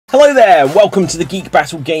Hello there, welcome to the Geek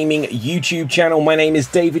Battle Gaming YouTube channel. My name is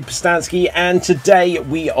David Pustansky and today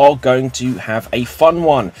we are going to have a fun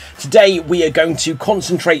one. Today we are going to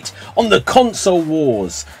concentrate on the console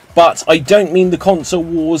wars. But I don't mean the console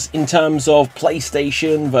wars in terms of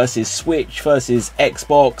PlayStation versus Switch versus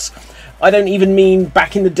Xbox. I don't even mean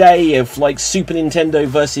back in the day of like Super Nintendo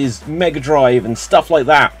versus Mega Drive and stuff like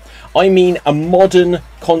that. I mean a modern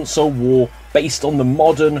console war based on the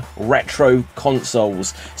modern retro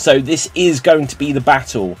consoles. So this is going to be the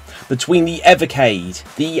battle between the Evercade,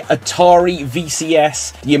 the Atari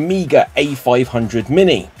VCS, the Amiga A500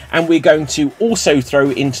 Mini. And we're going to also throw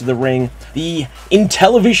into the ring the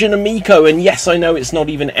Intellivision Amico. And yes, I know it's not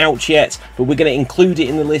even out yet, but we're going to include it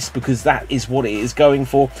in the list because that is what it is going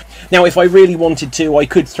for. Now, if I really wanted to, I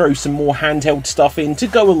could throw some more handheld stuff in to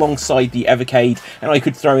go alongside the Evercade, and I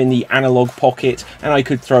could throw in the Analog Pocket, and I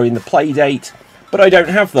could throw in the Playdate. But I don't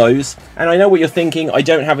have those, and I know what you're thinking, I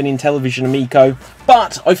don't have an Intellivision Amico,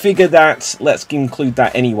 but I figure that let's include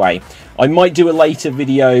that anyway. I might do a later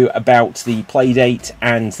video about the Playdate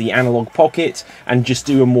and the Analog Pocket and just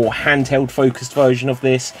do a more handheld focused version of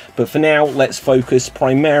this, but for now let's focus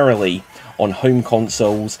primarily on home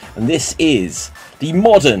consoles, and this is the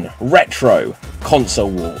modern retro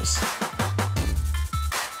console wars.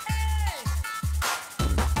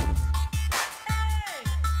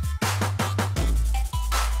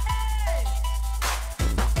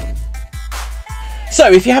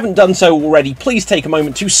 So if you haven't done so already, please take a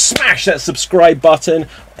moment to smash that subscribe button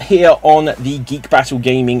here on the Geek Battle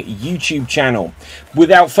Gaming YouTube channel.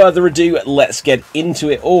 Without further ado, let's get into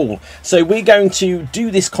it all. So we're going to do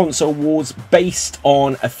this console wars based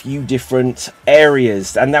on a few different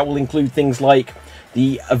areas, and that will include things like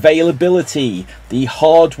the availability, the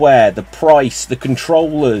hardware, the price, the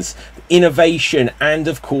controllers, innovation, and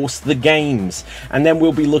of course the games. And then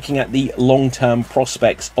we'll be looking at the long-term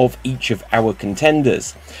prospects of each of our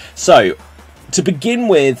contenders. So to begin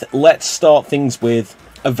with, let's start things with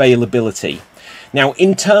availability. Now,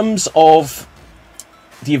 in terms of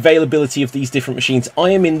the availability of these different machines,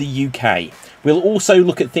 I am in the UK. We'll also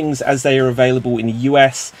look at things as they are available in the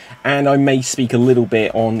US, and I may speak a little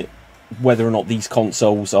bit on whether or not these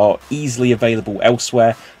consoles are easily available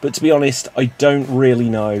elsewhere, but to be honest, I don't really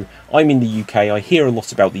know. I'm in the UK, I hear a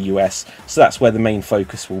lot about the US, so that's where the main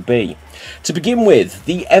focus will be. To begin with,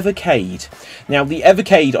 the Evercade. Now, the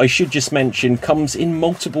Evercade, I should just mention, comes in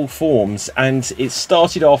multiple forms, and it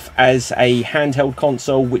started off as a handheld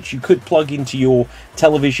console which you could plug into your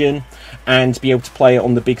television and be able to play it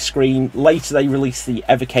on the big screen. Later they released the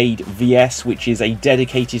Evercade VS, which is a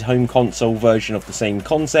dedicated home console version of the same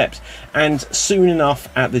concept, and soon enough,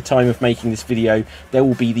 at the time of making this video, there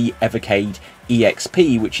will be the Evercade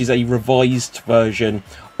EXP, which is a revised version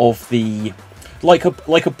of the like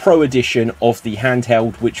a pro edition of the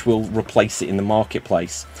handheld, which will replace it in the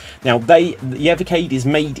marketplace. Now, the Evercade is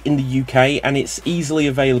made in the UK, and it's easily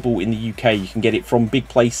available in the UK. You can get it from big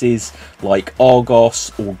places like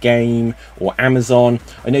Argos or Game or Amazon.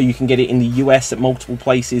 I know you can get it in the US at multiple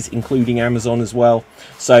places, including Amazon as well.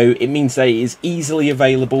 So it means that it is easily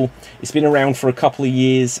available. It's been around for a couple of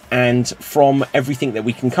years, and from everything that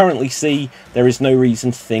we can currently see, there is no reason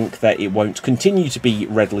to think that it won't continue to be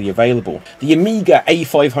readily available. The Amiga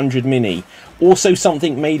A500 Mini, also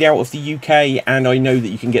something made out of the UK, and I know that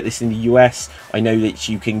you can get this in the US. I know that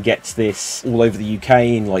you can get this all over the UK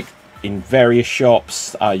in various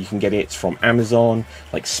shops. You can get it from Amazon,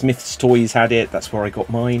 like Smith's Toys had it, that's where I got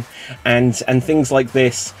mine, and things like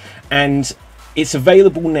this. And it's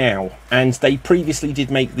available now, and they previously did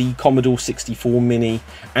make the Commodore 64 Mini,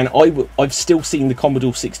 and I've still seen the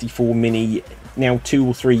Commodore 64 Mini now 2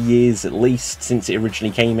 or 3 years at least since it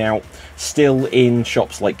originally came out, still in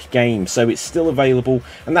shops like Game, so it's still available,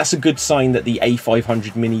 and that's a good sign that the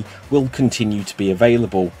A500 Mini will continue to be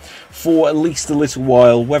available for at least a little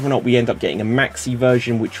while. Whether or not we end up getting a maxi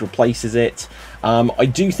version which replaces it, I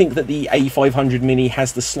do think that the A500 Mini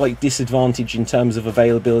has the slight disadvantage in terms of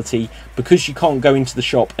availability, because you can't go into the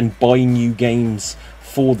shop and buy new games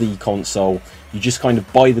for the console. You just kind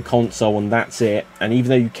of buy the console and that's it, and even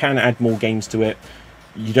though you can add more games to it,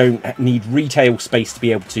 you don't need retail space to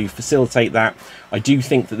be able to facilitate that. I do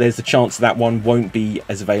think that there's a chance that one won't be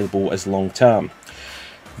as available as long term.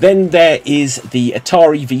 Then there is the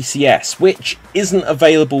Atari VCS, which isn't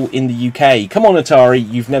available in the UK. Come on, Atari,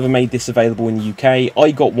 you've never made this available in the UK.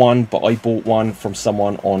 I got one, but I bought one from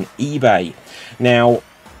someone on eBay. Now,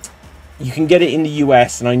 you can get it in the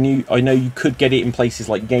US, and I know you could get it in places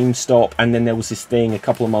like GameStop, and then there was this thing a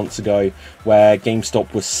couple of months ago where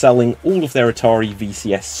GameStop was selling all of their Atari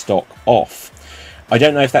VCS stock off. I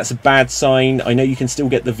don't know if that's a bad sign. I know you can still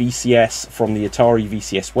get the VCS from the Atari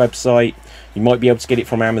VCS website. You might be able to get it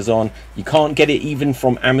from Amazon. You can't get it even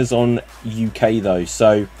from Amazon UK though,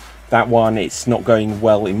 so that one, it's not going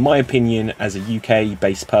well in my opinion as a UK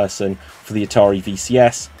based person for the Atari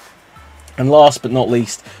VCS. And last but not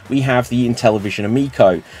least, we have the Intellivision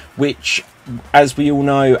Amico, which, as we all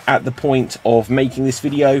know, at the point of making this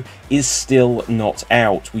video, is still not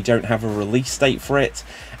out. We don't have a release date for it,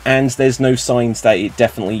 and there's no signs that it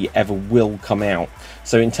definitely ever will come out.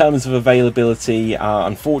 So in terms of availability,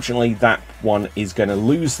 unfortunately, that one is going to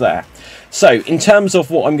lose there. So in terms of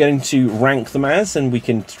what I'm going to rank them as, and we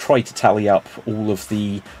can try to tally up all of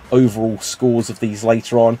the overall scores of these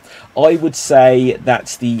later on, I would say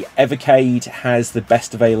that the Evercade has the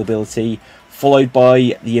best availability, followed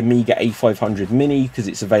by the Amiga A500 Mini, because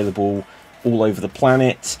it's available all over the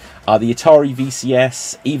planet. The Atari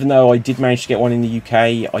VCS, even though I did manage to get one in the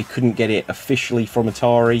UK, I couldn't get it officially from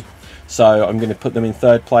Atari, so I'm going to put them in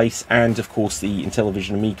third place, and of course the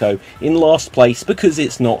Intellivision Amico in last place because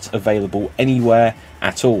it's not available anywhere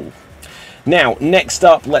at all. Now, next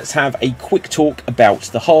up, let's have a quick talk about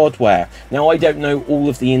the hardware. Now, I don't know all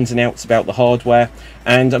of the ins and outs about the hardware,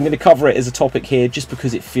 and I'm going to cover it as a topic here just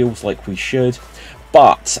because it feels like we should.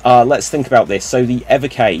 But let's think about this. So the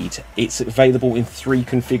Evercade, it's available in 3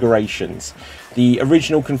 configurations. The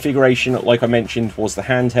original configuration, like I mentioned, was the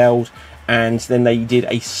handheld, and then they did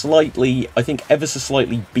a slightly, I think ever so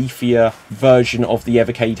slightly beefier version of the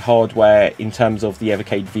Evercade hardware in terms of the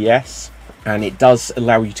Evercade VS. And it does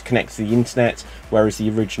allow you to connect to the internet, whereas the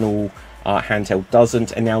original handheld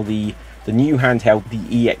doesn't. And now the new handheld, the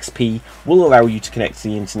EXP, will allow you to connect to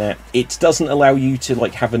the internet. It doesn't allow you to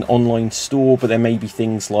like have an online store, but there may be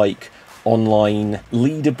things like online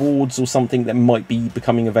leaderboards or something that might be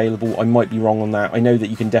becoming available. I might be wrong on that. I know that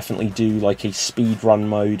you can definitely do like a speed run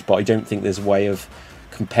mode, but I don't think there's a way of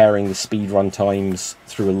comparing the speedrun times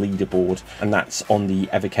through a leaderboard, and that's on the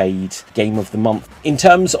Evercade Game of the Month. In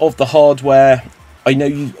terms of the hardware, I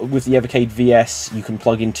know with the Evercade VS you can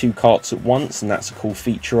plug in 2 carts at once, and that's a cool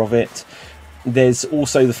feature of it. There's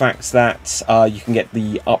also the fact that you can get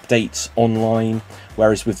the updates online,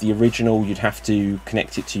 whereas with the original you'd have to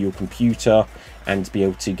connect it to your computer and be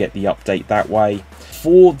able to get the update that way.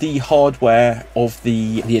 For the hardware of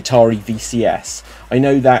the Atari VCS, I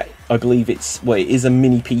know that I believe it is a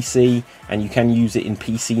mini PC, and you can use it in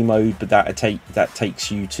PC mode, but that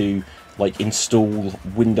takes you to like install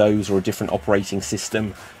Windows or a different operating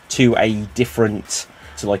system to a different,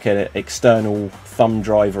 to like an external thumb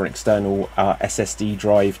drive or an external SSD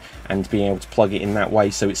drive, and being able to plug it in that way.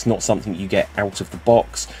 So it's not something you get out of the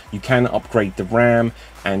box. You can upgrade the RAM,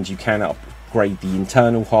 and you can upgrade the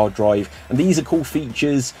internal hard drive, and these are cool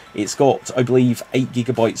features. It's got, I believe, 8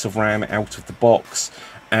 GB of RAM out of the box,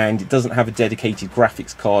 and it doesn't have a dedicated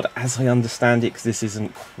graphics card, as I understand it, because this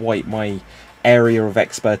isn't quite my area of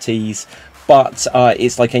expertise. But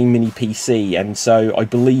it's like a mini PC, and so I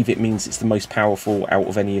believe it means it's the most powerful out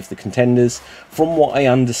of any of the contenders. From what I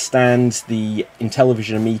understand, the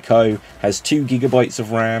Intellivision Amico has 2 GB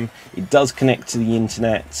of RAM. It does connect to the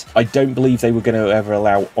internet. I don't believe they were going to ever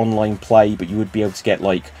allow online play, but you would be able to get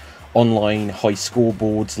like online high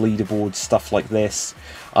scoreboards, leaderboards, stuff like this.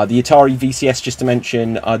 The Atari VCS, just to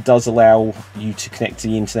mention, does allow you to connect to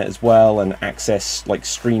the internet as well and access like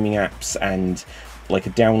streaming apps and like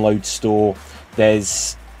a download store.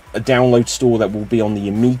 There's a download store that will be on the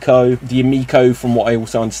Amico. The Amico, from what I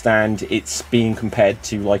also understand, it's being compared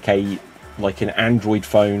to like an Android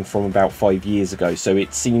phone from about 5 years ago, so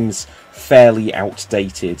it seems fairly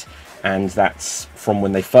outdated, and that's from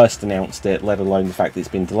when they first announced it, let alone the fact that it's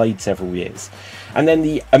been delayed several years. And then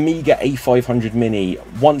the Amiga A500 Mini,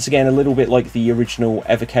 once again a little bit like the original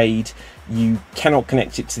Evercade, you cannot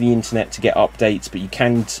connect it to the internet to get updates, but you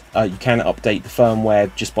can update the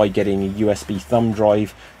firmware just by getting a USB thumb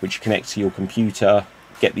drive, which you connect to your computer,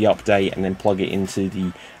 get the update, and then plug it into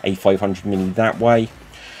the A500 Mini that way.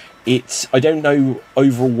 I don't know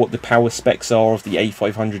overall what the power specs are of the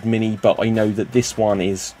A500 Mini, but I know that this one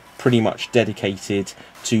is pretty much dedicated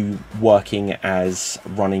to working as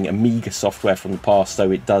running Amiga software from the past,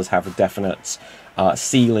 so it does have a definite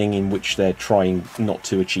ceiling in which they're trying not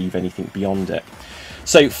to achieve anything beyond it.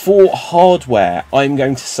 So for hardware, I'm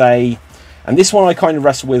going to say, and this one I kind of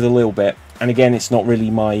wrestle with a little bit, and again it's not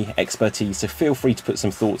really my expertise, so feel free to put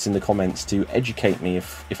some thoughts in the comments to educate me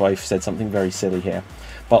if I've said something very silly here.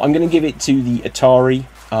 But I'm going to give it to the Atari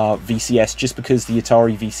VCS, just because the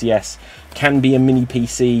Atari VCS can be a mini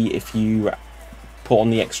PC if you put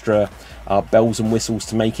on the extra bells and whistles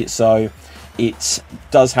to make it so. it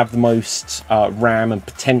does have the most RAM and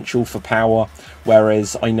potential for power,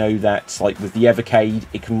 whereas I know that like with the Evercade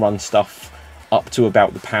it can run stuff up to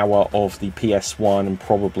about the power of the PS1 and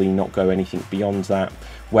probably not go anything beyond that,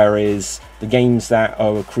 whereas the games that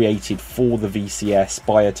are created for the VCS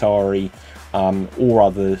by Atari or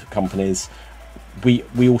other companies,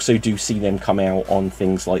 we also do see them come out on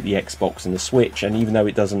things like the Xbox and the Switch, and even though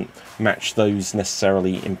it doesn't match those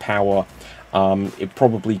necessarily in power, it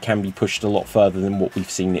probably can be pushed a lot further than what we've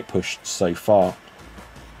seen it pushed so far.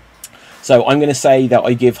 So I'm going to say that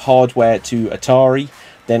I give hardware to Atari,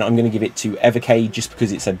 then I'm going to give it to Evercade just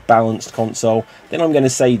because it's a balanced console, then I'm going to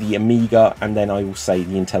say the Amiga, and then I will say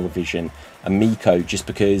the Intellivision Amico just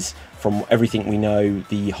because from everything we know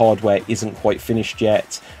the hardware isn't quite finished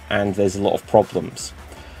yet and there's a lot of problems.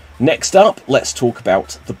 Next up, let's talk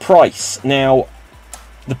about the price. Now,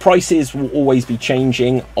 the prices will always be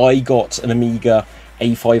changing. I got an Amiga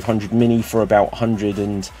A500 Mini for about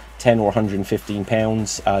 £110 or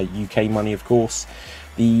 £115, UK money of course.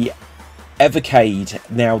 The Evercade,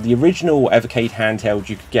 now the original Evercade handheld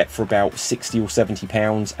you could get for about £60 or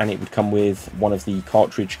 £70, and it would come with one of the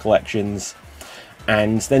cartridge collections.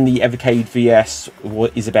 And then the Evercade VS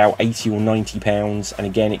is about £80 or £90, and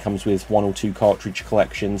again it comes with 1 or 2 cartridge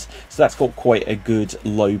collections, so that's got quite a good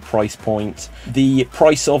low price point. The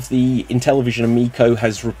price of the Intellivision Amico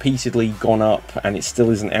has repeatedly gone up and it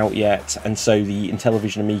still isn't out yet, and so the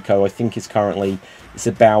Intellivision Amico I think is currently, it's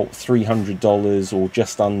about $300 or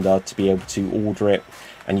just under to be able to order it,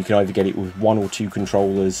 and you can either get it with 1 or 2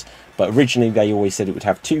 controllers, but originally they always said it would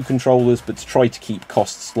have 2 controllers, but to try to keep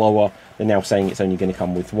costs lower they're now saying it's only going to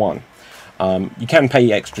come with 1. You can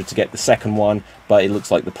pay extra to get the second one, but it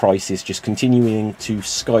looks like the price is just continuing to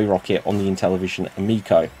skyrocket on the Intellivision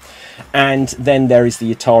Amico. And then there is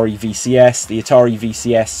the Atari VCS. The Atari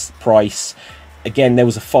VCS price, again there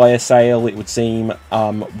was a fire sale it would seem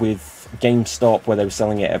with GameStop where they were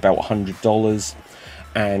selling it at about $100,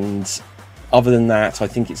 and other than that I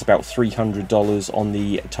think it's about $300 on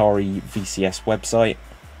the Atari VCS website.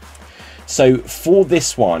 So for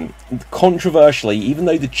this one, controversially, even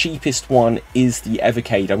though the cheapest one is the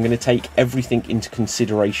Evercade, I'm going to take everything into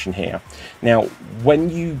consideration here. Now, when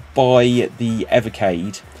you buy the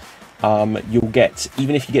Evercade, you'll get,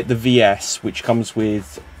 even if you get the VS, which comes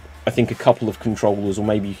with, I think, a couple of controllers, or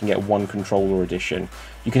maybe you can get 1 controller edition,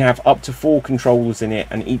 you can have up to 4 controllers in it,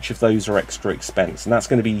 and each of those are extra expense. And that's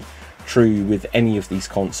going to be true with any of these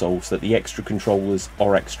consoles, that the extra controllers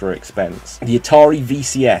are extra expense. The Atari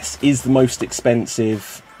VCS is the most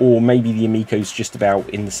expensive, or maybe the Amico's just about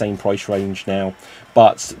in the same price range now,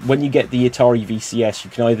 but when you get the Atari VCS you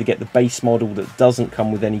can either get the base model that doesn't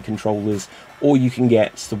come with any controllers, or you can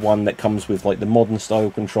get the one that comes with like the modern style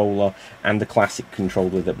controller and the classic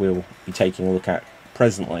controller that we'll be taking a look at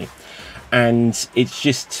presently. And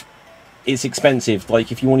it's expensive.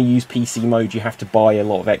 Like if you want to use PC mode you have to buy a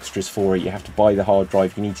lot of extras for it. You have to buy the hard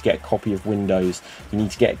drive, you need to get a copy of Windows, you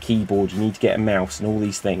need to get a keyboard, you need to get a mouse and all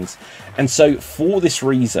these things. And so for this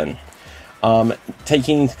reason,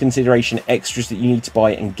 taking into consideration extras that you need to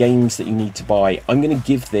buy and games that you need to buy, I'm going to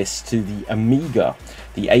give this to the Amiga,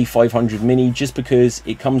 the A500 Mini, just because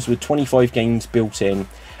it comes with 25 games built in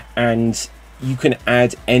and you can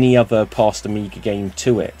add any other past Amiga game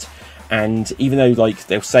to it. And even though like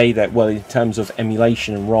they'll say that, well, in terms of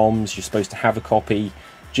emulation and ROMs you're supposed to have a copy,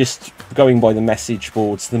 just going by the message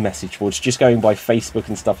boards, just going by Facebook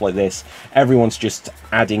and stuff like this, everyone's just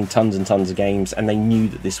adding tons and tons of games, and they knew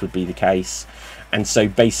that this would be the case. And so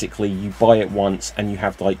basically you buy it once and you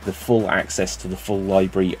have like the full access to the full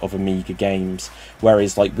library of Amiga games,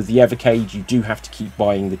 whereas like with the Evercade you do have to keep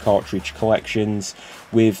buying the cartridge collections.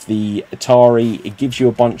 With the Atari it gives you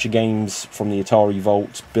a bunch of games from the Atari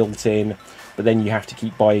Vault built in, but then you have to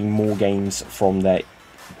keep buying more games from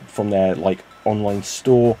their like online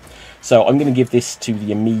store. So I'm going to give this to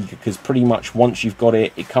the Amiga because pretty much once you've got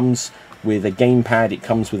it, it comes with a gamepad, it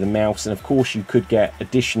comes with a mouse, and of course you could get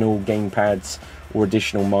additional gamepads or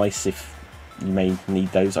additional mice if you may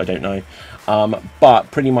need those, I don't know.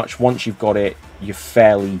 But pretty much once you've got it, you're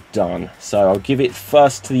fairly done. So I'll give it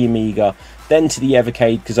first to the Amiga, then to the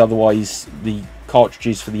Evercade, because otherwise the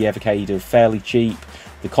cartridges for the Evercade are fairly cheap,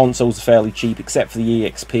 the consoles are fairly cheap, except for the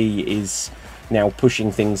EXP is now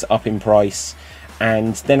pushing things up in price,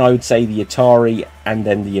 and then I would say the Atari and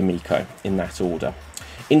then the Amico in that order.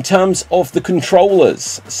 In terms of the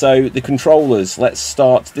controllers, so the controllers, let's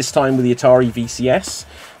start this time with the Atari VCS.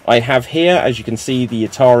 I have here, as you can see, the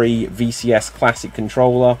Atari VCS Classic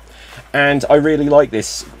controller, and I really like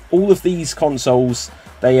this. All of these consoles,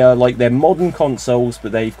 they are like, they're modern consoles,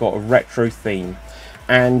 but they've got a retro theme.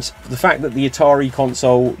 And the fact that the Atari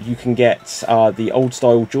console, you can get the old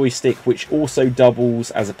style joystick, which also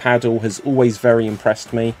doubles as a paddle, has always very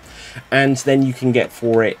impressed me. And then you can get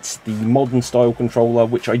for it the modern style controller,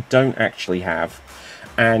 which I don't actually have.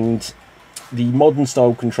 And the modern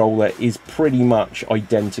style controller is pretty much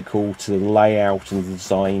identical to the layout and the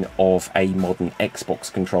design of a modern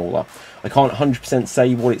Xbox controller. I can't 100%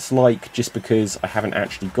 say what it's like just because I haven't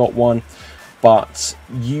actually got one, but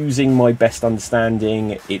using my best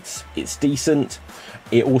understanding, it's decent.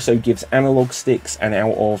 It also gives analog sticks, and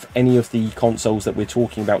out of any of the consoles that we're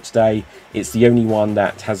talking about today, it's the only one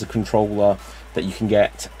that has a controller that you can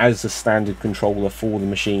get as a standard controller for the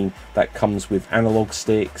machine that comes with analog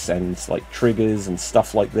sticks and like triggers and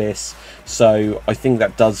stuff like this. So I think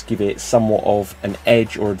that does give it somewhat of an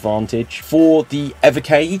edge or advantage. For the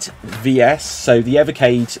Evercade VS, so the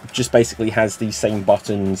Evercade just basically has these same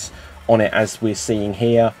buttons on it as we're seeing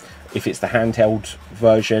here if it's the handheld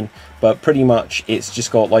version, but pretty much it's just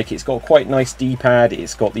got like, it's got quite nice D-pad,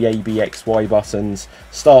 it's got the A, B, X, Y buttons,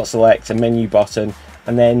 start, select, a menu button,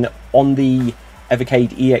 and then on the Evercade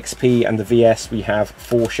EXP and the VS we have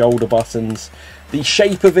 4 shoulder buttons. The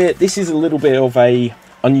shape of it, this is a little bit of a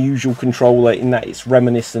unusual controller in that it's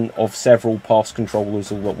reminiscent of several past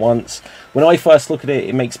controllers all at once. When I first look at it,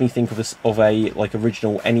 it makes me think of a like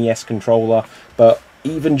original NES controller, but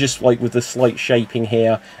even just like with the slight shaping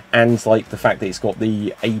here and like the fact that it's got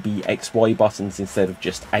the A, B, X, Y buttons instead of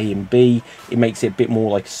just A and B, it makes it a bit more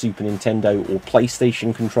like a Super Nintendo or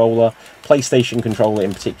PlayStation controller. PlayStation controller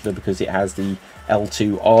in particular because it has the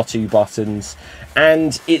L2, R2 buttons,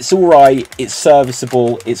 and it's alright, it's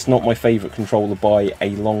serviceable, it's not my favourite controller by a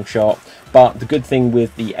long shot, but the good thing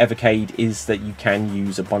with the Evercade is that you can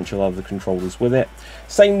use a bunch of other controllers with it.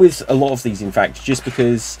 Same with a lot of these in fact, just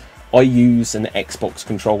because I use an Xbox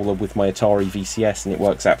controller with my Atari VCS and it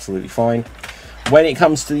works absolutely fine. When it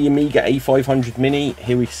comes to the Amiga A500 Mini,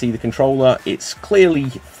 here we see the controller. It's clearly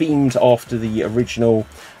themed after the original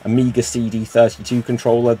Amiga CD32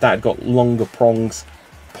 controller. That got longer prongs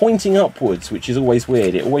pointing upwards, which is always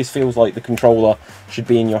weird. It always feels like the controller should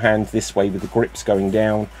be in your hand this way with the grips going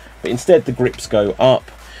down, but instead the grips go up.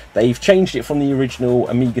 They've changed it from the original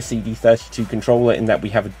Amiga CD32 controller in that we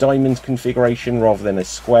have a diamond configuration rather than a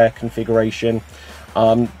square configuration.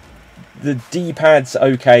 The D-pad's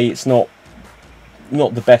okay, it's not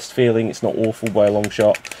the best feeling, it's not awful by a long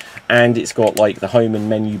shot, and it's got like the home and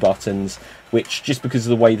menu buttons, which just because of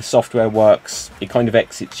the way the software works, it kind of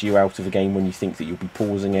exits you out of a game when you think that you'll be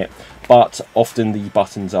pausing it, but often the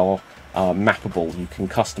buttons are mappable. You can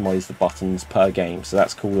customize the buttons per game, so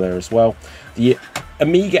that's cool there as well. The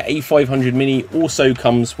Amiga A500 Mini also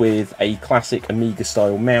comes with a classic Amiga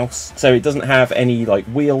style mouse, so it doesn't have any like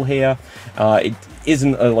wheel here. It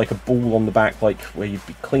isn't like a ball on the back like where you'd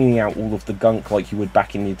be cleaning out all of the gunk like you would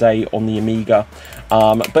back in the day on the Amiga,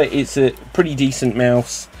 but it's a pretty decent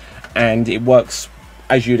mouse and it works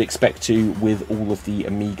as you'd expect to with all of the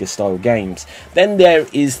Amiga style games. Then there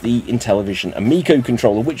is the Intellivision Amico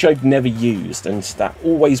controller, which I've never used, and that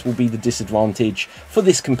always will be the disadvantage for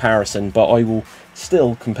this comparison, but I will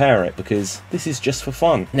still compare it because this is just for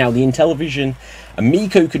fun. Now, the Intellivision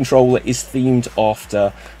Amico controller is themed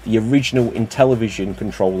after the original Intellivision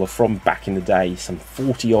controller from back in the day, some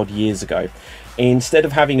 40 odd years ago. Instead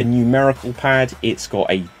of having a numerical pad, it's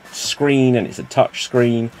got a screen, and it's a touch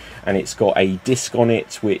screen, and it's got a disc on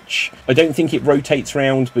it, which I don't think it rotates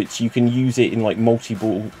around, but you can use it in like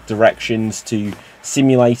multiple directions to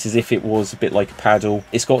simulate as if it was a bit like a paddle.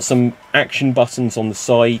 It's got some action buttons on the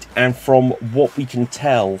side, and from what we can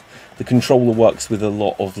tell, the controller works with a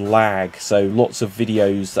lot of lag, so lots of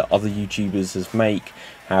videos that other YouTubers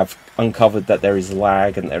have uncovered that there is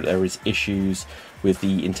lag and there is issues with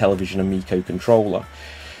the Intellivision Amico controller.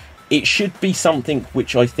 It should be something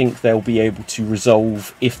which I think they'll be able to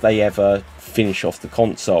resolve if they ever finish off the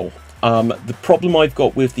console. The problem I've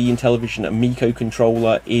got with the Intellivision Amico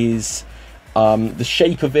controller is the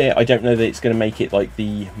shape of it. I don't know that it's going to make it like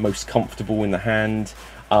the most comfortable in the hand.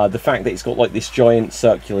 The fact that it's got like this giant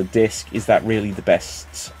circular disc, is that really the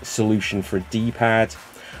best solution for a D-pad?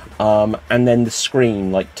 And then the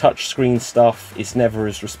screen, like touch screen stuff, is never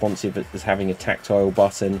as responsive as having a tactile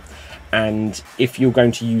button. And if you're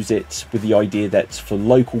going to use it with the idea that for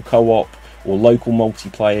local co-op or local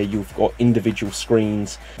multiplayer you've got individual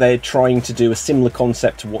screens, they're trying to do a similar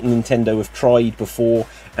concept to what Nintendo have tried before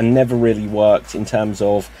and never really worked, in terms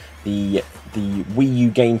of the Wii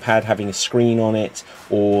U gamepad having a screen on it,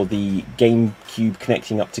 or the GameCube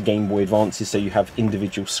connecting up to Game Boy Advances so you have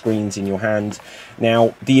individual screens in your hand.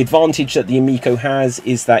 Now, the advantage that the Amico has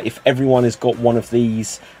is that if everyone has got one of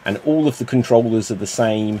these and all of the controllers are the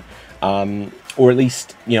same, or at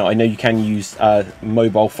least, you know, I know you can use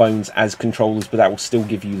mobile phones as controllers, but that will still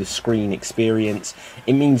give you the screen experience.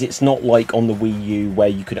 It means it's not like on the Wii U where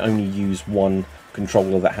you can only use one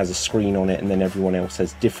controller that has a screen on it and then everyone else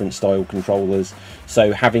has different style controllers.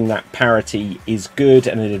 So having that parity is good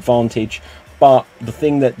and an advantage. But the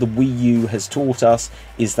thing that the Wii U has taught us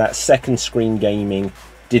is that second screen gaming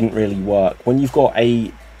didn't really work. When you've got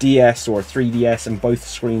a DS or a 3DS and both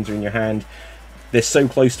screens are in your hand, they're so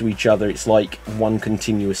close to each other, it's like one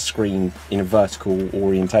continuous screen in a vertical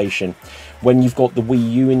orientation. When you've got the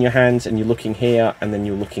Wii U in your hands and you're looking here and then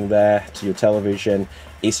you're looking there to your television,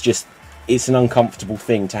 it's an uncomfortable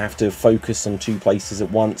thing to have to focus on two places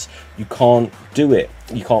at once. You can't do it.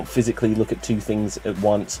 You can't physically look at two things at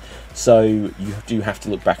once, so you do have to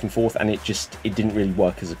look back and forth, and it didn't really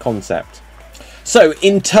work as a concept. So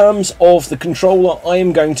in terms of the controller, I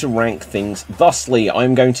am going to rank things thusly.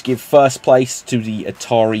 I'm going to give first place to the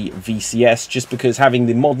Atari VCS, just because having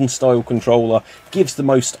the modern style controller gives the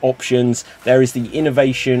most options. There is the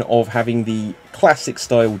innovation of having the classic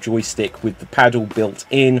style joystick with the paddle built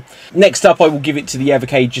in. Next up, I will give it to the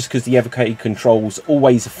Evercade, just because the Evercade controls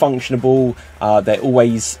always are functionable. They're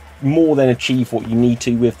always more than achieve what you need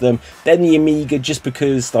to with them. Then the Amiga, just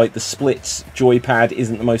because like the split joypad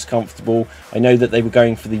isn't the most comfortable. I know that they were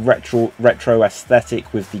going for the retro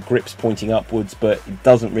aesthetic with the grips pointing upwards, but it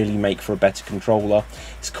doesn't really make for a better controller.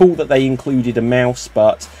 It's cool that they included a mouse,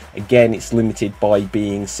 but again, it's limited by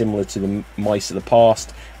being similar to the mice of the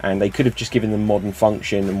past, and they could have just given them modern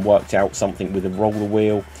function and worked out something with a roller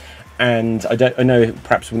wheel. And I know it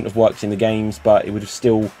perhaps wouldn't have worked in the games, but it would have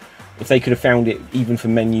still, if they could have found it even for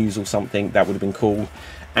menus or something, that would have been cool.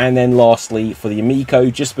 And then lastly, for the Amico,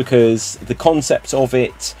 just because the concept of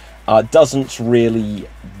it doesn't really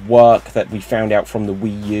work, that we found out from the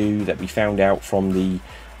Wii U, that we found out from the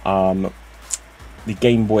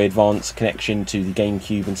Game Boy Advance connection to the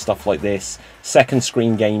GameCube and stuff like this. Second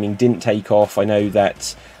screen gaming didn't take off. I know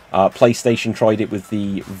that PlayStation tried it with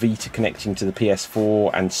the Vita connecting to the PS4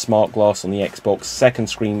 and Smart Glass on the Xbox. Second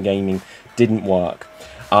screen gaming didn't work.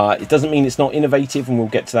 It doesn't mean it's not innovative, and we'll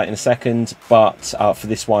get to that in a second, but for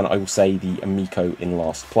this one I will say the Amico in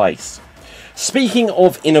last place. Speaking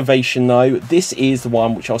of innovation though, this is the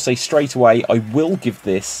one which I'll say straight away, I will give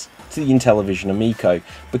this to the Intellivision Amico,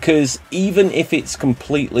 because even if it's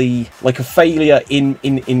completely like a failure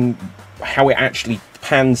in how it actually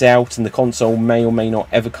pans out and the console may or may not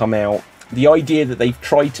ever come out, the idea that they've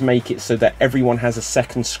tried to make it so that everyone has a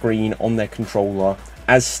second screen on their controller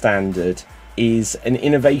as standard is an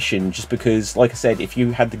innovation, just because, like I said, if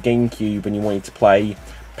you had the GameCube and you wanted to play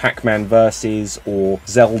Pac-Man Versus or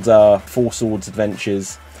Zelda Four Swords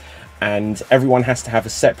Adventures, and everyone has to have a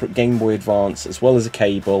separate Game Boy Advance, as well as a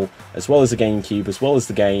cable, as well as a GameCube, as well as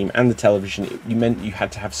the game and the television, it meant you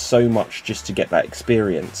had to have so much just to get that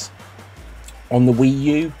experience. On the Wii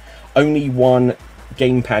U, only one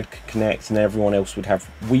gamepad could connect and everyone else would have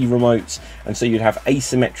Wii remotes, and so you'd have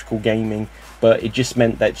asymmetrical gaming, but it just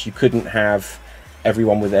meant that you couldn't have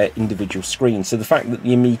everyone with their individual screen. So the fact that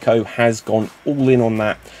the Amico has gone all in on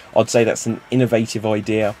that, I'd say that's an innovative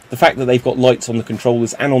idea. The fact that they've got lights on the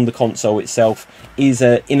controllers and on the console itself is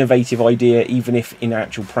an innovative idea, even if in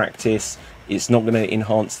actual practice it's not going to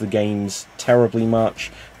enhance the games terribly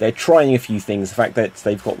much. They're trying a few things. The fact that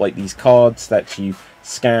they've got like these cards that you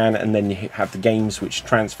scan and then you have the games which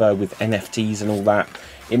transfer with NFTs and all that.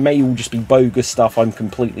 It may all just be bogus stuff. I'm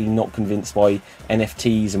completely not convinced by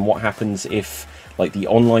NFTs and what happens if like the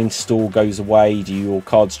online store goes away. Do your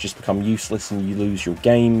cards just become useless and you lose your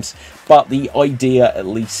games? But the idea, at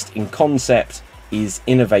least in concept, is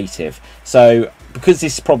innovative. So because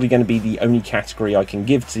this is probably going to be the only category I can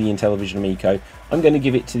give to the Intellivision Amico, I'm going to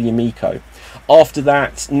give it to the Amico. After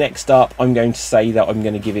that, next up, I'm going to say that I'm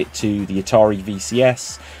going to give it to the Atari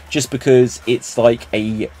VCS, just because it's like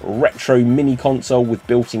a retro mini console with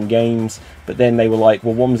built-in games. But then they were like,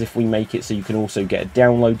 well, what if we make it so you can also get a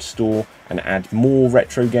download store and add more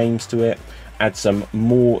retro games to it, add some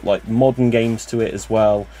more like modern games to it as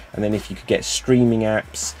well, and then if you could get streaming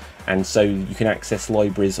apps, and so you can access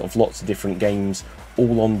libraries of lots of different games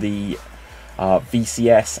all on the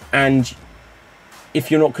VCS. And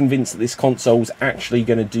if you're not convinced that this console is actually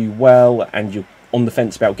going to do well and you're on the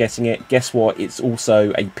fence about getting it, guess what? It's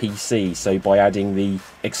also a PC. So by adding the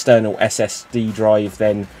external SSD drive,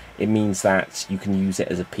 then it means that you can use it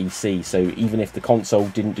as a PC. So even if the console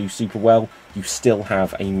didn't do super well, you still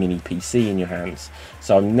have a mini PC in your hands.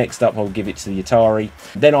 So next up, I'll give it to the Atari.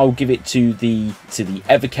 Then I'll give it to the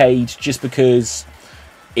Evercade, just because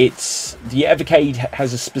the Evercade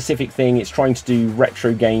has a specific thing. It's trying to do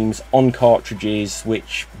retro games on cartridges,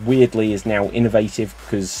 which weirdly is now innovative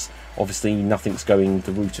because Obviously nothing's going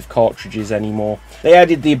the route of cartridges anymore. They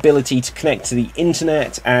added the ability to connect to the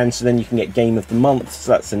internet, and so then you can get Game of the Month,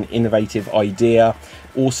 so that's an innovative idea.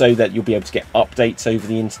 Also that you'll be able to get updates over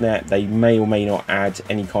the internet. They may or may not add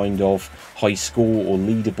any kind of high score or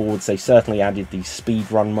leaderboards. They certainly added the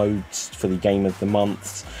speedrun modes for the Game of the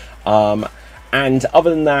Months. And other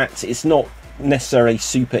than that, it's not necessarily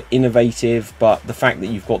super innovative, but the fact that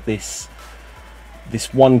you've got this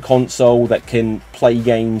one console that can play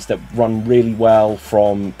games that run really well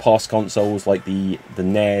from past consoles like the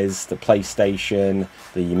NES, the PlayStation,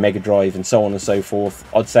 the Mega Drive, and so on and so forth,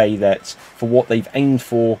 I'd say that for what they've aimed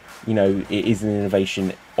for, you know, it is an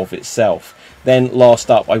innovation of itself. Then last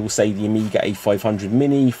up, I will say the Amiga A500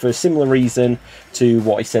 Mini, for a similar reason to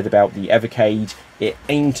what I said about the Evercade. It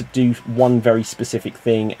aimed to do one very specific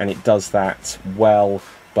thing, and it does that well,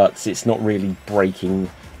 but it's not really breaking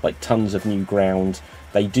like tons of new ground.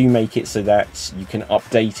 They do make it so that you can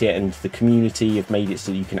update it, and the community have made it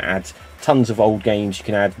so you can add tons of old games. You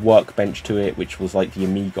can add Workbench to it, which was like the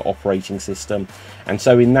Amiga operating system, and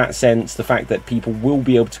so in that sense, the fact that people will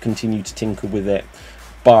be able to continue to tinker with it,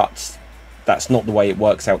 but that's not the way it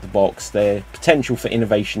works out the box. The potential for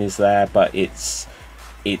innovation is there, but it's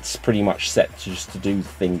pretty much set just to do the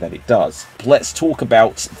thing that it does. Let's talk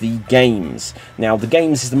about the games. Now, the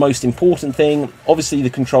games is the most important thing. Obviously, the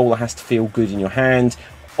controller has to feel good in your hand.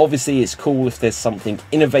 Obviously, it's cool if there's something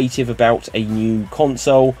innovative about a new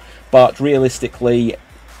console, but realistically,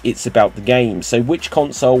 it's about the games. So which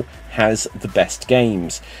console has the best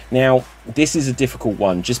games? Now, this is a difficult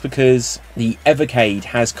one, just because the Evercade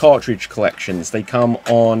has cartridge collections. They come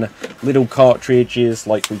on little cartridges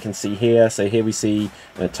like we can see here. So here we see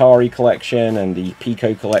an Atari collection and the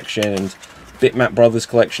Pico collection and Bitmap Brothers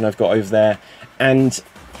collection I've got over there. And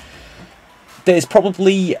there's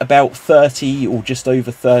probably about 30 or just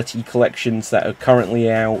over 30 collections that are currently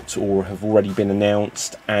out or have already been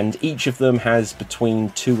announced, and each of them has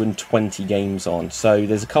between 2 and 20 games on. So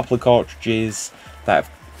there's a couple of cartridges that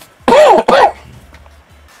have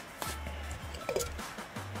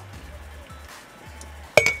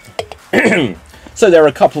so there are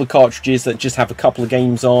a couple of cartridges that just have a couple of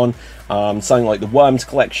games on. Something like the Worms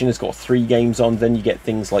collection has got 3 games on. Then you get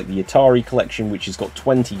things like the Atari collection, which has got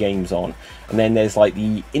 20 games on. And then there's like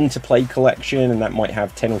the Interplay collection, and that might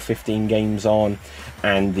have 10 or 15 games on.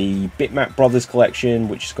 And the Bitmap Brothers collection,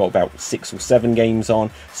 which has got about 6 or 7 games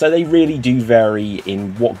on. So they really do vary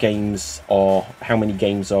in what games are, how many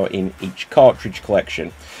games are in each cartridge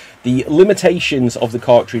collection. The limitations of the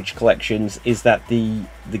cartridge collections is that the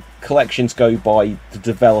collections go by the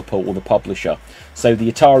developer or the publisher. So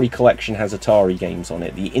the Atari collection has Atari games on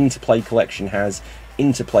it. The Interplay collection has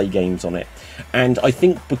Interplay games on it. And I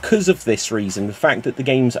think because of this reason, the fact that the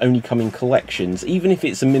games only come in collections, even if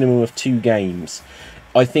it's a minimum of 2 games,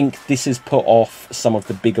 I think this has put off some of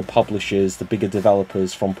the bigger publishers, the bigger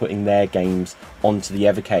developers, from putting their games onto the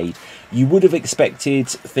Evercade. You would have expected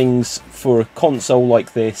things for a console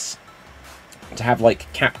like this to have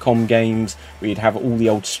like Capcom games, where you'd have all the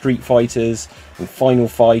old Street Fighters and Final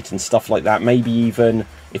Fight and stuff like that. Maybe even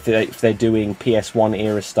if they're doing PS1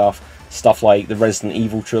 era stuff like the Resident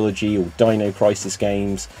Evil trilogy or Dino Crisis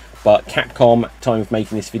games. But Capcom, at the time of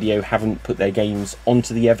making this video, haven't put their games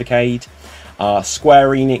onto the Evercade. Square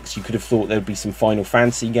Enix, you could have thought there would be some Final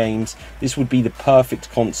Fantasy games. This would be the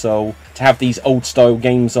perfect console to have these old style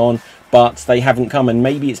games on, but they haven't come. And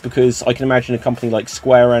maybe it's because I can imagine a company like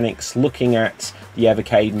Square Enix looking at the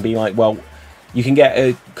Evercade and being like, well, you can get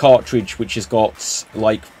a cartridge which has got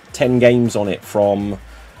like 10 games on it from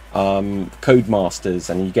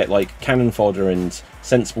Codemasters, and you get like Cannon Fodder and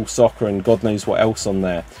Sensible Soccer and God knows what else on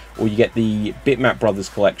there. Or you get the Bitmap Brothers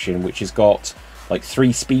collection, which has got like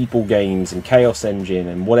 3 Speedball games and Chaos Engine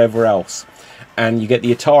and whatever else. And you get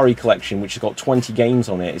the Atari collection, which has got 20 games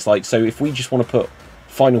on it. It's like, so if we just want to put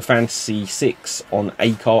Final Fantasy VI on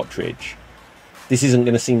a cartridge, this isn't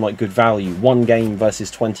going to seem like good value. 1 game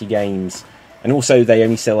versus 20 games. And also they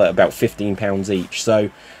only sell at about £15 each.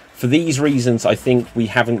 So for these reasons, I think we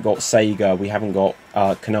haven't got Sega, we haven't got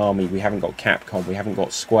Konami, we haven't got Capcom, we haven't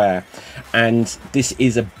got Square. And this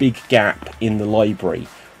is a big gap in the library,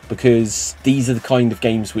 because these are the kind of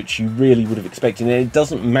games which you really would have expected. And it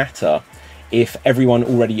doesn't matter if everyone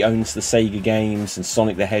already owns the Sega games and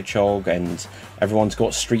Sonic the Hedgehog and everyone's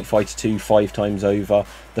got Street Fighter 2 5 times over.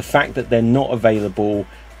 The fact that they're not available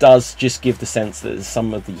does just give the sense that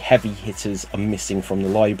some of the heavy hitters are missing from the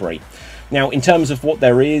library. Now, in terms of what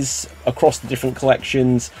there is across the different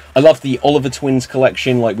collections, I love the Oliver Twins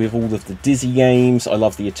collection, like with all of the Dizzy games. I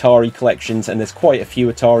love the Atari collections, and there's quite a few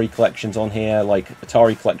Atari collections on here, like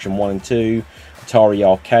Atari Collection 1 and 2, Atari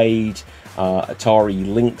Arcade, Atari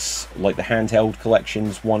Lynx, like the handheld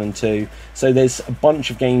collections 1 and 2. So there's a bunch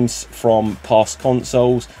of games from past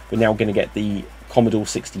consoles. We're now going to get the Commodore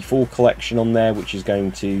 64 collection on there, which is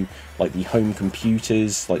going to like the home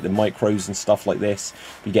computers, like the micros and stuff like this.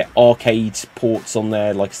 We get arcade ports on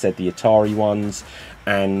there, like I said, the Atari ones.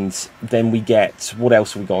 And then we get, what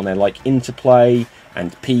else have we got on there, like Interplay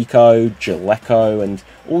and Pico, Jaleco, and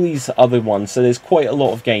all these other ones. So there's quite a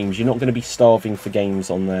lot of games. You're not going to be starving for games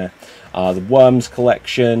on there. The Worms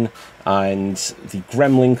collection and the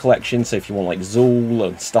Gremlin collection, so if you want like Zool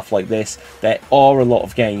and stuff like this, there are a lot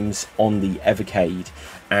of games on the Evercade,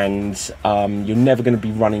 and you're never going to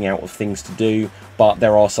be running out of things to do, but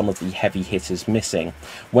there are some of the heavy hitters missing.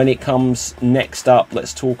 When it comes next up,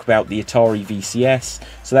 let's talk about the Atari VCS.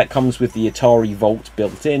 So that comes with the Atari Vault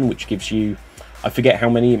built in, which gives you, I forget how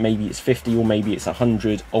many, maybe it's 50 or maybe it's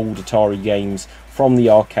 100 old Atari games from the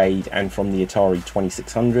arcade and from the Atari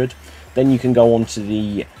 2600. Then you can go on to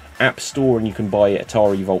the App Store and you can buy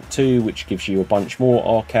Atari Vault 2, which gives you a bunch more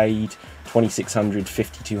arcade, 2600,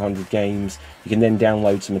 5200 games. You can then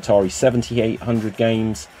download some Atari 7800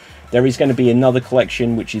 games. There is going to be another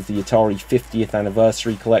collection, which is the Atari 50th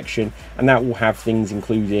Anniversary Collection, and that will have things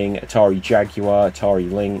including Atari Jaguar, Atari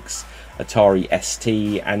Lynx, Atari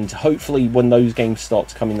ST, and hopefully when those games start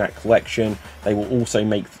to come in that collection, they will also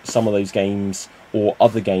make some of those games or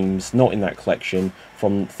other games not in that collection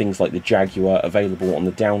from things like the Jaguar available on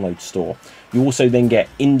the download store. You also then get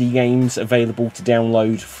indie games available to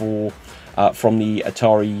download for from the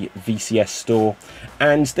Atari VCS store,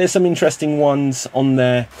 and there's some interesting ones on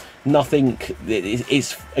there. Nothing,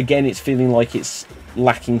 it's again, it's feeling like it's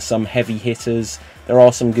lacking some heavy hitters. There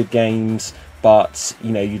are some good games, but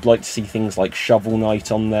you know, you'd like to see things like Shovel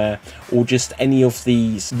Knight on there, or just any of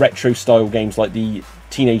these retro style games like the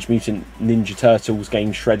Teenage Mutant Ninja Turtles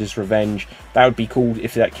game Shredder's Revenge. That would be cool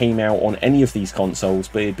if that came out on any of these consoles,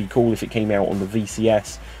 but it'd be cool if it came out on the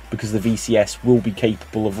VCS, because the VCS will be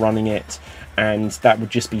capable of running it, and that would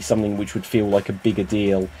just be something which would feel like a bigger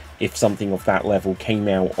deal if something of that level came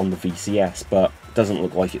out on the VCS, but it doesn't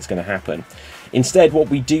look like it's going to happen. Instead, what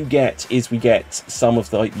we do get is we get some of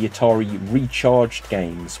the Atari Recharged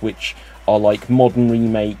games, which are like modern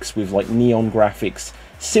remakes with like neon graphics,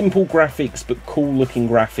 simple graphics but cool looking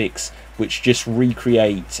graphics, which just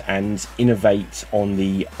recreate and innovate on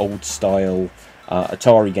the old style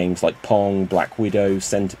Atari games like Pong, Black Widow,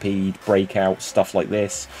 Centipede, Breakout, stuff like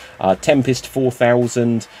this. Tempest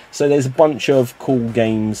 4000. So there's a bunch of cool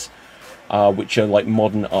games which are like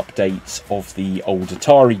modern updates of the old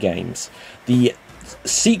Atari games. The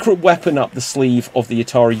secret weapon up the sleeve of the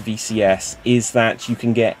Atari VCS is that you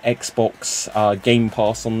can get Xbox Game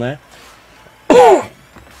Pass on there.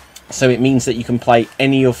 So it means that you can play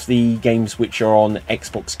any of the games which are on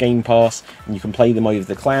Xbox Game Pass, and you can play them over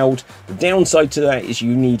the cloud. The downside to that is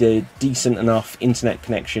you need a decent enough internet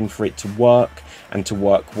connection for it to work, and to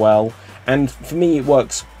work well. And for me it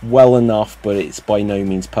works well enough, but it's by no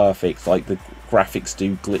means perfect. Like, the graphics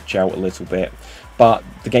do glitch out a little bit, but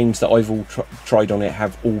the games that I've all tried on it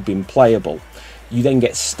have all been playable. You then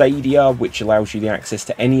get Stadia, which allows you the access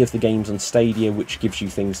to any of the games on Stadia, which gives you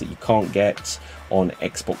things that you can't get on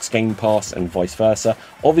Xbox Game Pass, and vice versa.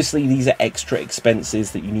 Obviously these are extra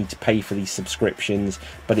expenses that you need to pay for these subscriptions,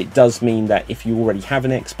 but it does mean that if you already have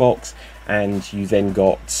an Xbox and you then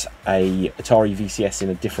got a Atari VCS in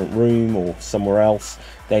a different room or somewhere else,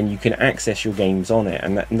 then you can access your games on it,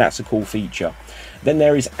 and that's a cool feature. Then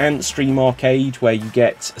there is Antstream Arcade, where you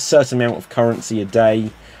get a certain amount of currency a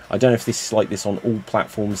day. I don't know if this is like this on all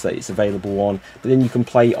platforms that it's available on, but then you can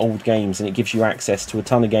play old games, and it gives you access to a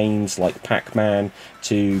ton of games like Pac-Man,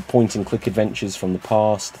 to point-and-click adventures from the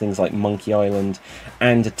past, things like Monkey Island,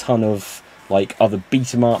 and a ton of like other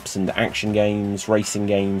beat-em-ups and action games, racing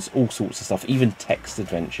games, all sorts of stuff, even text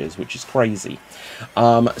adventures, which is crazy.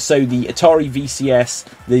 So the Atari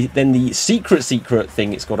VCS, then the secret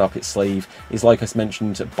thing it's got up its sleeve is, like I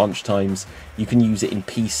mentioned a bunch of times, you can use it in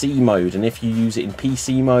PC mode, and if you use it in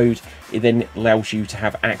PC mode, it then allows you to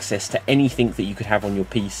have access to anything that you could have on your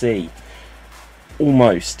PC.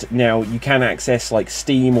 Almost. Now, you can access like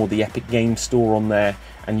Steam or the Epic Games Store on there,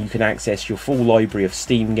 and you can access your full library of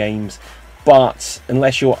Steam games, but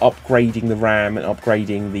unless you're upgrading the RAM and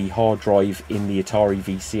upgrading the hard drive in the Atari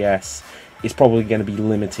VCS, it's probably going to be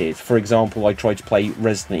limited. For example, I tried to play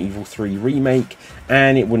Resident Evil 3 Remake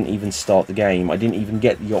and it wouldn't even start the game. I didn't even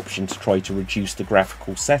get the option to try to reduce the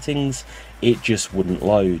graphical settings. It just wouldn't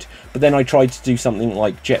load. But then I tried to do something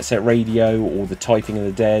like Jet Set Radio or the Typing of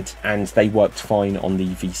the Dead, and they worked fine on the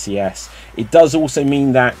VCS. It does also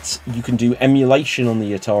mean that you can do emulation on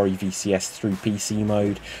the Atari VCS through PC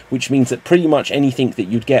mode, which means that pretty much anything that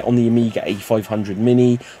you'd get on the Amiga A500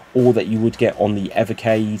 Mini or that you would get on the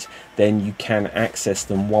Evercade, then you can access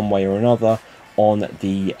them one way or another on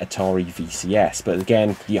the Atari VCS. But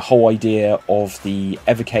again, the whole idea of the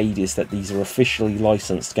Evercade is that these are officially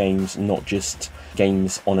licensed games, not just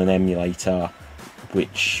games on an emulator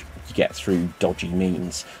which you get through dodgy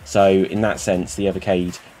means. So in that sense, the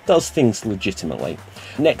Evercade does things legitimately.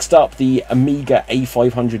 Next up, the Amiga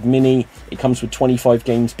A500 Mini. It comes with 25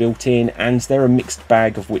 games built in, and they're a mixed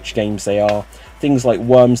bag of which games they are. Things like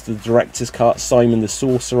Worms the Director's Cut, Simon the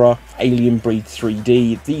Sorcerer, Alien Breed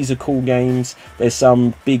 3D. These are cool games. There's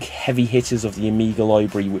some big heavy hitters of the Amiga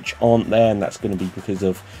library which aren't there, and that's going to be because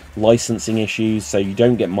of licensing issues. So you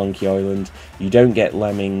don't get Monkey Island, you don't get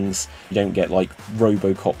Lemmings, you don't get like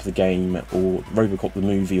RoboCop the game, or RoboCop the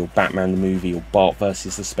movie, or Batman the movie, or Bart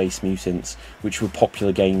versus the Space Mutants, which were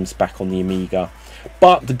popular games back on the Amiga.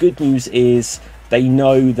 But the good news is they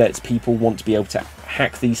know that people want to be able to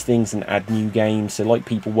hack these things and add new games. So like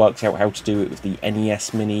people worked out how to do it with the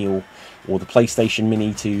NES Mini or the PlayStation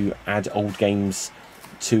Mini to add old games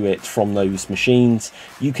to it from those machines.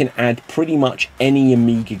 You can add pretty much any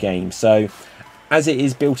Amiga game. So as it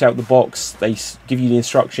is built out the box, they give you the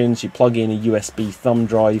instructions, you plug in a USB thumb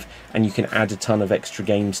drive, and you can add a ton of extra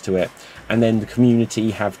games to it. And then the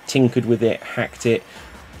community have tinkered with it, hacked it,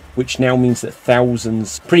 which now means that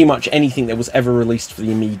thousands, pretty much anything that was ever released for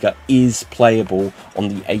the Amiga is playable on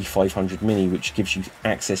the A500 Mini, which gives you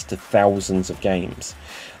access to thousands of games.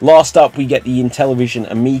 Last up, we get the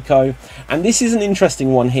Intellivision Amico, and this is an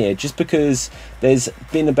interesting one here, just because there's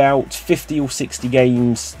been about 50 or 60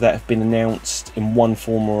 games that have been announced in one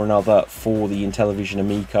form or another for the Intellivision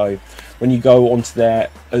Amico. When you go onto their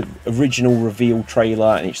original reveal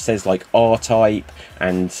trailer, and it says like R-Type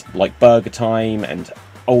and like Burger Time and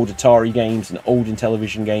old Atari games and old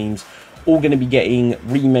Intellivision games, all going to be getting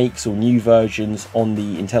remakes or new versions on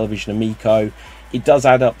the Intellivision Amico. It does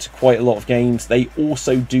add up to quite a lot of games. They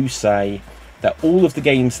also do say that all of the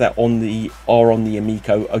games that are on the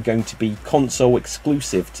Amico are going to be console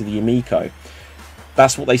exclusive to the Amico.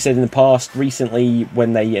 That's what they said in the past. Recently,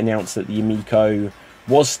 when they announced that the Amico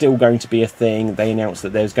was still going to be a thing, they announced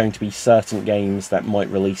that there's going to be certain games that might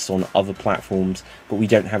release on other platforms, but we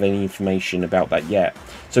don't have any information about that yet.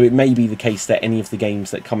 So it may be the case that any of the games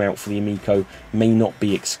that come out for the Amico may not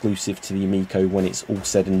be exclusive to the Amico when it's all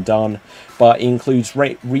said and done, but it includes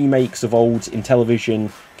remakes of old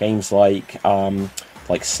Intellivision games like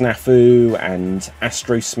Snafu and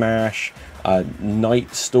Astro Smash,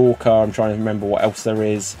 Night Stalker, I'm trying to remember what else there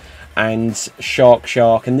is, and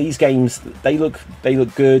Shark, and these games, they look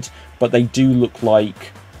good, but they do look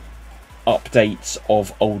like updates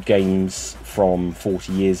of old games from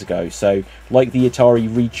 40 years ago. So like the Atari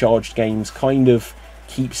Recharged games kind of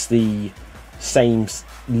keeps the same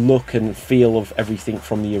look and feel of everything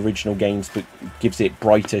from the original games, but gives it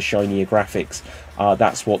brighter, shinier graphics.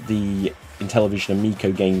 That's what the Intellivision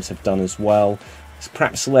Amico games have done as well. It's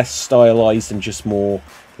perhaps less stylized and just more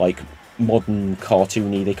like modern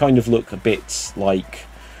cartoony. They kind of look a bit like,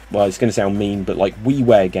 well, it's going to sound mean, but like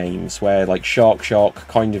WiiWare games, where like Shark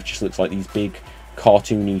kind of just looks like these big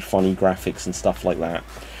cartoony funny graphics and stuff like that.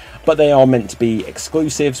 But they are meant to be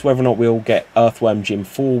exclusives. Whether or not we'll get Earthworm Jim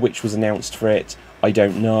 4, which was announced for it, I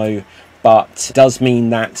don't know. But it does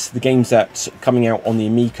mean that the games that's coming out on the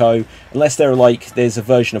Amico, unless they're like there's a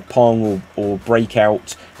version of Pong or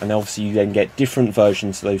Breakout, and obviously you then get different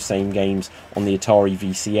versions of those same games on the Atari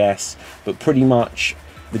VCS, but pretty much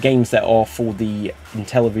the games that are for the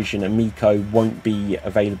Intellivision Amico won't be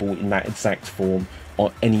available in that exact form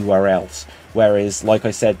or anywhere else. Whereas, like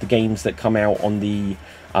I said, the games that come out on the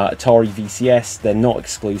Atari VCS, they're not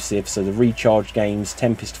exclusive. So the Recharge games,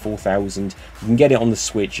 Tempest 4000, you can get it on the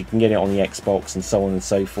Switch, you can get it on the Xbox, and so on and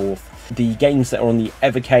so forth. The games that are on the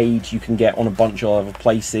Evercade, you can get on a bunch of other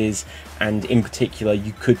places, and in particular,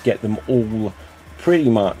 you could get them all pretty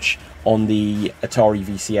much on the Atari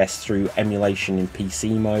VCS through emulation in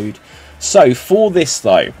PC mode. So for this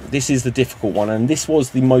though, this is the difficult one, and this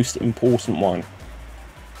was the most important one.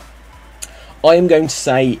 I am going to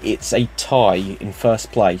say it's a tie in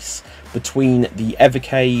first place between the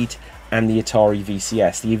Evercade and the Atari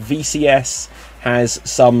VCS. The VCS has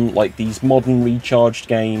some like these modern recharged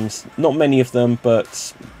games, not many of them,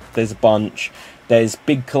 but there's a bunch. There's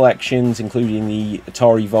big collections, including the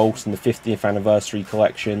Atari Vault and the 50th anniversary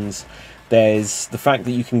collections. There's the fact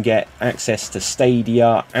that you can get access to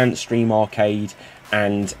Stadia, Antstream Arcade,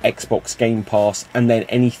 and Xbox Game Pass, and then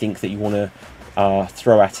anything that you want to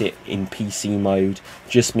throw at it in PC mode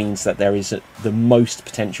just means that there is the most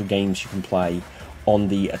potential games you can play on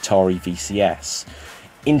the Atari VCS.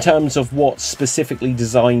 In terms of what's specifically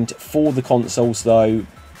designed for the consoles, though,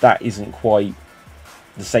 that isn't quite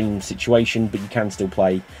the same situation, but you can still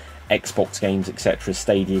play Xbox games, etc.,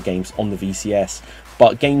 Stadia games on the VCS.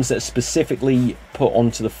 But games that are specifically put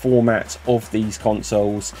onto the format of these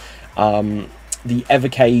consoles, the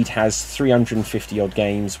Evercade has 350 odd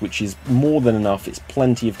games, which is more than enough. It's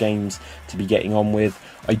plenty of games to be getting on with.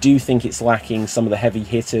 I do think it's lacking some of the heavy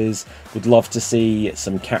hitters. Would love to see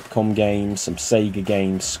some Capcom games, some Sega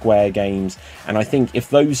games, Square games, and I think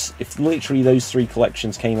if literally those three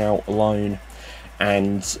collections came out alone,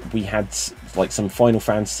 and we had like some Final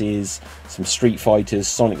Fantasies, some Street Fighters,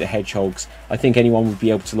 Sonic the Hedgehogs, I think anyone would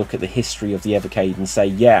be able to look at the history of the Evercade and say,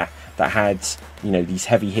 yeah, that had, you know, these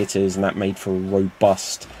heavy hitters, and that made for a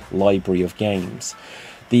robust library of games.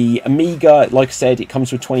 The Amiga, like I said, it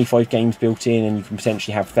comes with 25 games built in, and you can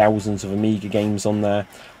potentially have thousands of Amiga games on there,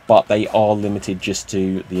 but they are limited just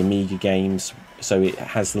to the Amiga games, so it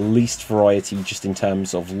has the least variety just in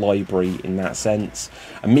terms of library in that sense.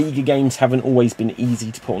 Amiga games haven't always been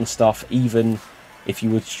easy to put on stuff, even if you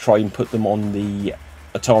were to try and put them on the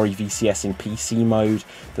Atari VCS in PC mode.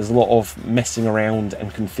 There's a lot of messing around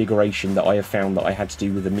and configuration that I have found that I had to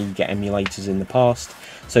do with Amiga emulators in the past.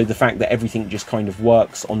 So the fact that everything just kind of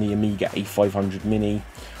works on the Amiga A500 Mini,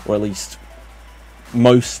 or at least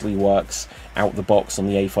mostly works out the box on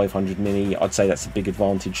the A500 Mini, I'd say that's a big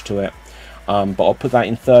advantage to it. But I'll put that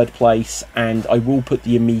in third place, and I will put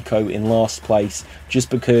the Amico in last place just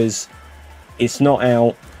because it's not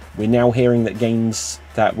out. We're now hearing that games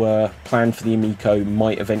that were planned for the Amico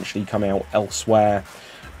might eventually come out elsewhere,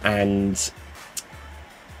 and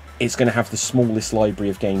it's going to have the smallest library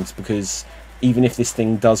of games, because even if this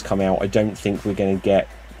thing does come out, I don't think we're going to get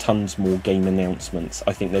tons more game announcements.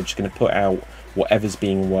 I think they're just going to put out whatever's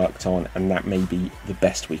being worked on, and that may be the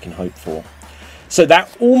best we can hope for. So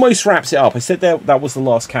that almost wraps it up. I said that was the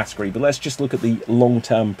last category, but let's just look at the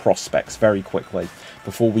long-term prospects very quickly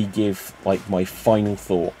before we give like my final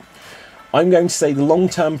thought. I'm going to say the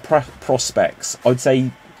long-term prospects, I'd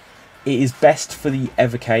say it is best for the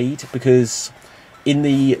Evercade, because in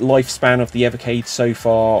the lifespan of the Evercade so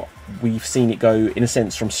far, we've seen it go, in a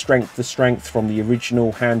sense, from strength to strength, from the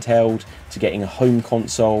original handheld to getting a home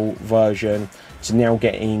console version to now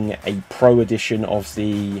getting a pro edition of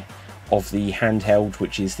the handheld,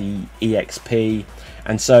 which is the EXP,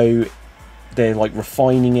 and so they're like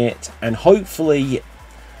refining it, and hopefully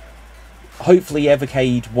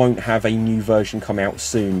Evercade won't have a new version come out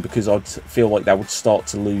soon, because I'd feel like that would start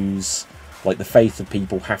to lose like the faith of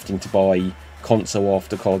people having to buy console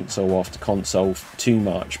after console after console too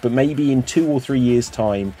much. But maybe in 2 or 3 years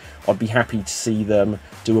time, I'd be happy to see them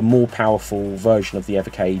do a more powerful version of the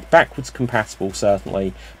Evercade, backwards compatible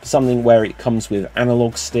certainly, but something where it comes with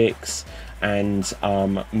analog sticks and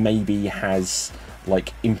maybe has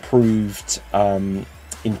like improved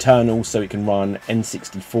internals, so it can run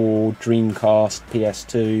N64, Dreamcast,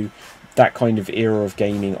 PS2. That kind of era of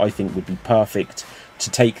gaming I think would be perfect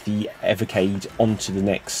to take the Evercade onto the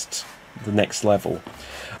next level.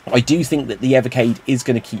 I do think that the Evercade is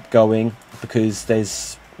going to keep going, because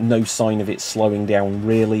there's no sign of it slowing down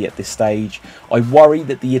really at this stage. I worry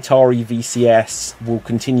that the Atari VCS will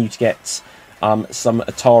continue to get some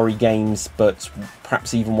Atari games, but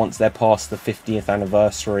perhaps even once they're past the 50th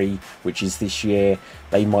anniversary, which is this year,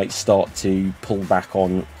 they might start to pull back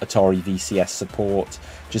on Atari VCS support,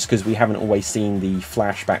 just because we haven't always seen the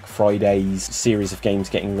Flashback Fridays series of games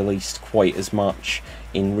getting released quite as much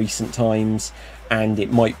in recent times. And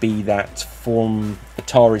it might be that from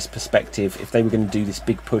Atari's perspective, if they were going to do this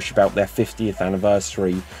big push about their 50th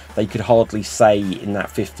anniversary, they could hardly say in that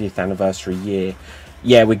 50th anniversary year,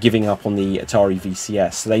 yeah, we're giving up on the Atari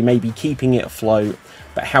VCS. So they may be keeping it afloat,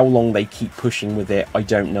 but how long they keep pushing with it, I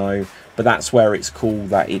don't know. But that's where it's cool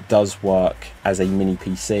that it does work as a mini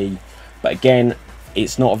PC. But again,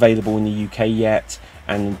 it's not available in the UK yet,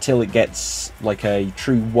 and until it gets like a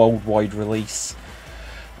true worldwide release,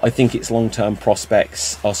 I think its long-term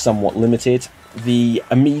prospects are somewhat limited. The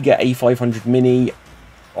Amiga A500 Mini,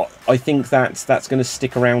 I think that's going to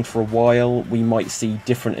stick around for a while. We might see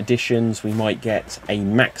different editions. We might get a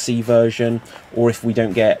maxi version, or if we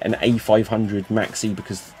don't get an A500 maxi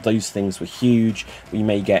because those things were huge, we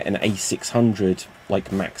may get an A600 like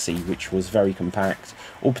maxi, which was very compact,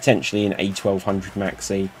 or potentially an A1200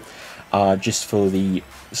 maxi, just for the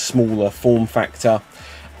smaller form factor.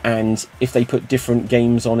 And if they put different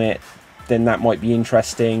games on it, then that might be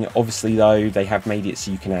interesting. Obviously though, they have made it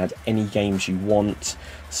so you can add any games you want,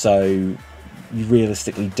 so you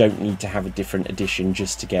realistically don't need to have a different edition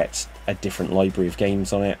just to get a different library of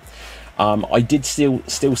games on it. I did still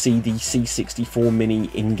see the C64 Mini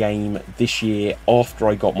in-game this year after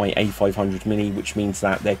I got my A500 Mini, which means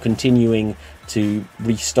that they're continuing to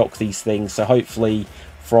restock these things, so hopefully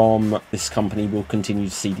from this company we'll continue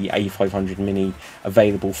to see the A500 Mini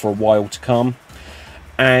available for a while to come.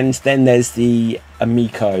 And then there's the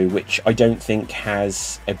Amico, which I don't think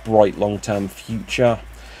has a bright long-term future,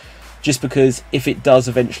 just because if it does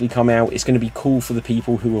eventually come out, it's going to be cool for the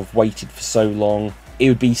people who have waited for so long. It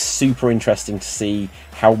would be super interesting to see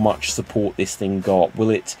how much support this thing got. Will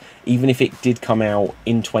it, even if it did come out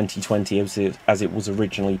in 2020 as it was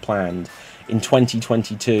originally planned, in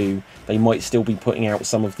 2022 they might still be putting out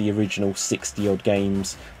some of the original 60 odd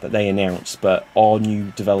games that they announced, but are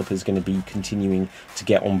new developers going to be continuing to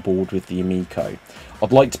get on board with the Amico?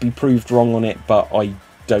 I'd like to be proved wrong on it, but I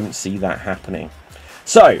don't see that happening.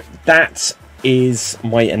 So that is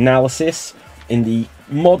my analysis in the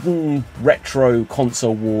modern retro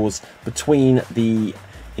console wars between the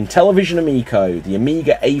Intellivision Amico, the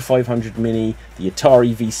Amiga A500 Mini, the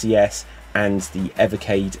Atari VCS, and the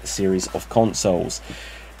Evercade series of consoles.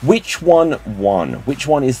 Which one won? Which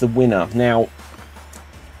one is the winner? Now,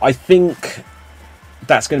 I think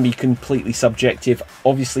that's going to be completely subjective.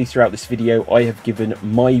 Obviously, throughout this video, I have given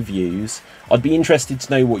my views. I'd be interested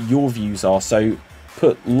to know what your views are, so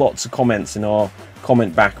put lots of comments in our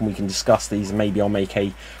comment back and we can discuss these, and maybe I'll make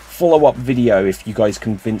a follow-up video if you guys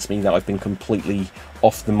convince me that I've been completely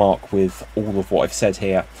off the mark with all of what I've said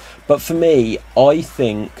here. But for me, I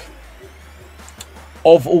think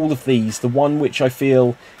of all of these, the one which I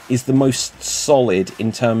feel is the most solid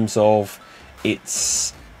in terms of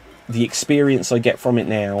the experience I get from it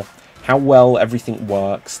now, how well everything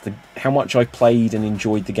works, how much I played and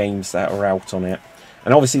enjoyed the games that are out on it.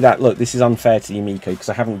 And obviously that, look, this is unfair to the Amico because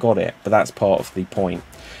I haven't got it, but that's part of the point.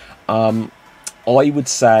 I would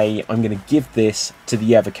say I'm going to give this to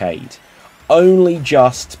the Evercade, only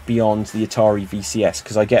just beyond the Atari VCS,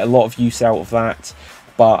 because I get a lot of use out of that.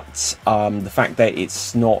 But the fact that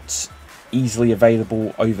it's not easily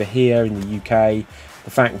available over here in the UK,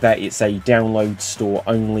 the fact that it's a download store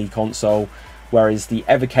only console, whereas the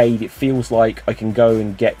Evercade, it feels like I can go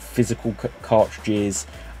and get physical cartridges.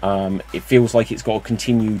 It feels like it's got a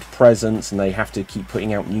continued presence and they have to keep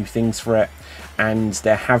putting out new things for it. And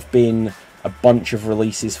there have been a bunch of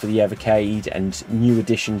releases for the Evercade and new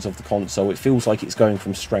editions of the console. It feels like it's going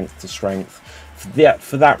from strength to strength.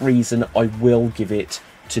 For that reason, I will give it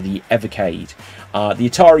to the Evercade. The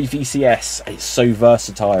Atari VCS is so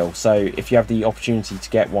versatile, so if you have the opportunity to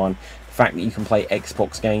get one, the fact that you can play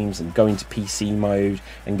Xbox games and go into PC mode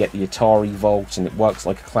and get the Atari Vault and it works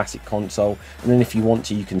like a classic console, and then if you want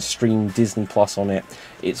to you can stream Disney Plus on it,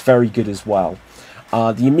 it's very good as well.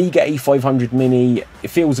 The Amiga A500 Mini, it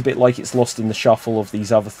feels a bit like it's lost in the shuffle of these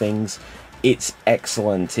other things. It's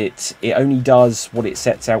excellent. It only does what it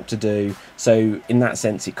sets out to do, so in that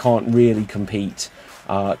sense it can't really compete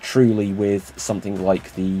truly with something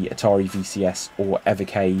like the Atari VCS or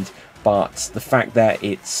Evercade. But the fact that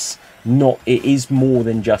it is more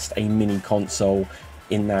than just a mini console,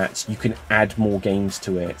 in that you can add more games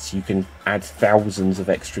to it, you can add thousands of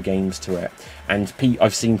extra games to it, and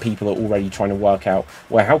I've seen people are already trying to work out,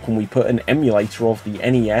 well, how can we put an emulator of the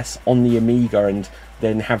NES on the Amiga and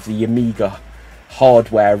then have the Amiga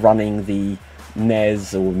hardware running the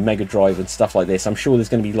NES or Mega Drive and stuff like this. I'm sure there's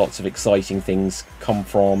going to be lots of exciting things come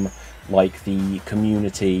from like the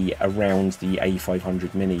community around the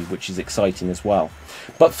A500 Mini, which is exciting as well.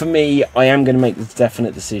 But for me, I am going to make the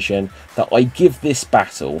definite decision that I give this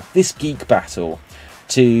battle, this Geek Battle,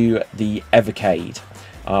 to the Evercade,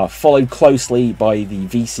 followed closely by the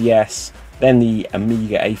VCS, then the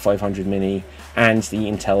Amiga A500 Mini, and the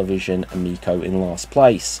Intellivision Amico in last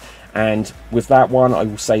place. And with that one, I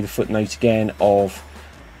will say the footnote again of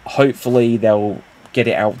hopefully they'll get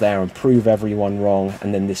it out there and prove everyone wrong,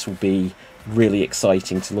 and then this will be really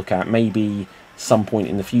exciting to look at maybe some point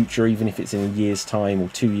in the future, even if it's in a year's time or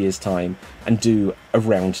 2 years time, and do a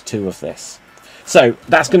round 2 of this. So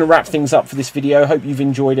that's going to wrap things up for this video. Hope you've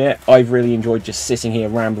enjoyed it. I've really enjoyed just sitting here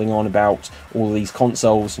rambling on about all of these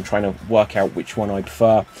consoles and trying to work out which one I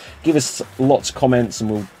prefer. Give us lots of comments and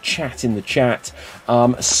we'll chat in the chat.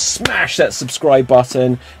 Smash that subscribe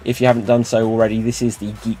button if you haven't done so already. This is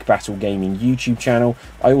the Geek Battle Gaming YouTube channel.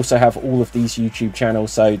 I also have all of these YouTube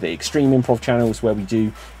channels, so the Extreme Improv channels where we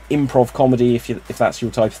do improv comedy if that's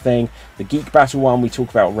your type of thing. The Geek Battle one, we talk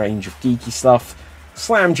about a range of geeky stuff.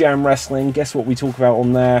 Slam Jam Wrestling, guess what we talk about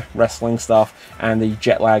on there? Wrestling stuff. And the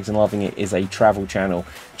Jet Lags and Loving It is a travel channel.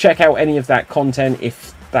 Check out any of that content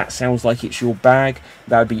if that sounds like it's your bag.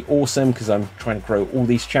 That would be awesome because I'm trying to grow all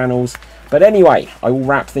these channels. But anyway, I will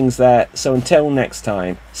wrap things there. So until next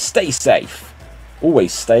time, stay safe,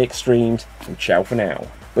 always stay extremed, and ciao for now.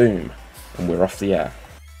 Boom. And we're off the air.